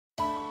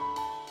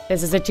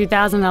This is a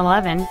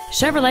 2011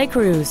 Chevrolet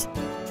Cruze.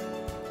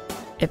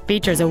 It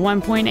features a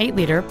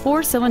 1.8-liter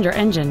four-cylinder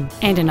engine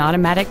and an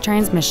automatic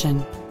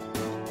transmission.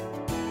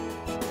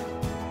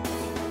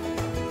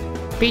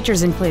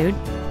 Features include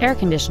air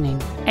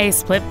conditioning, a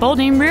split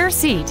folding rear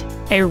seat,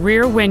 a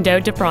rear window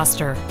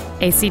defroster,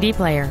 a CD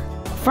player,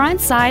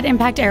 front side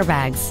impact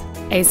airbags,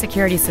 a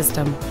security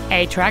system,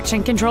 a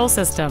traction control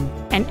system,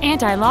 an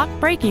anti-lock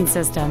braking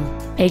system,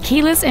 a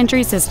keyless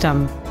entry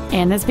system,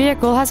 and this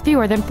vehicle has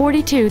fewer than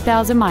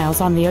 42,000 miles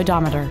on the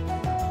odometer.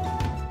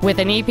 With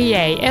an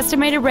EPA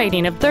estimated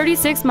rating of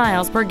 36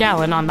 miles per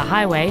gallon on the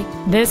highway,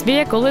 this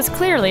vehicle is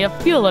clearly a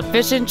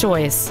fuel-efficient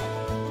choice.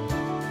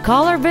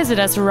 Call or visit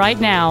us right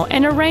now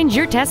and arrange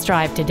your test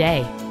drive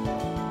today.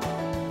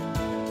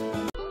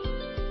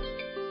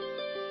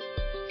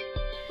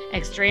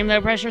 Extreme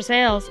low pressure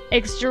sales,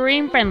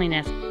 extreme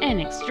friendliness,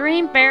 and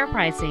extreme fair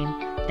pricing.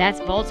 That's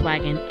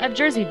Volkswagen of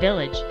Jersey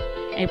Village,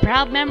 a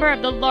proud member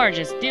of the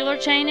largest dealer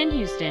chain in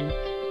Houston.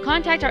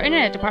 Contact our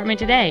internet department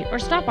today or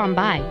stop on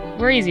by.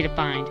 We're easy to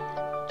find.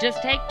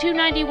 Just take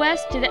 290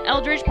 West to the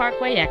Eldridge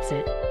Parkway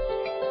exit.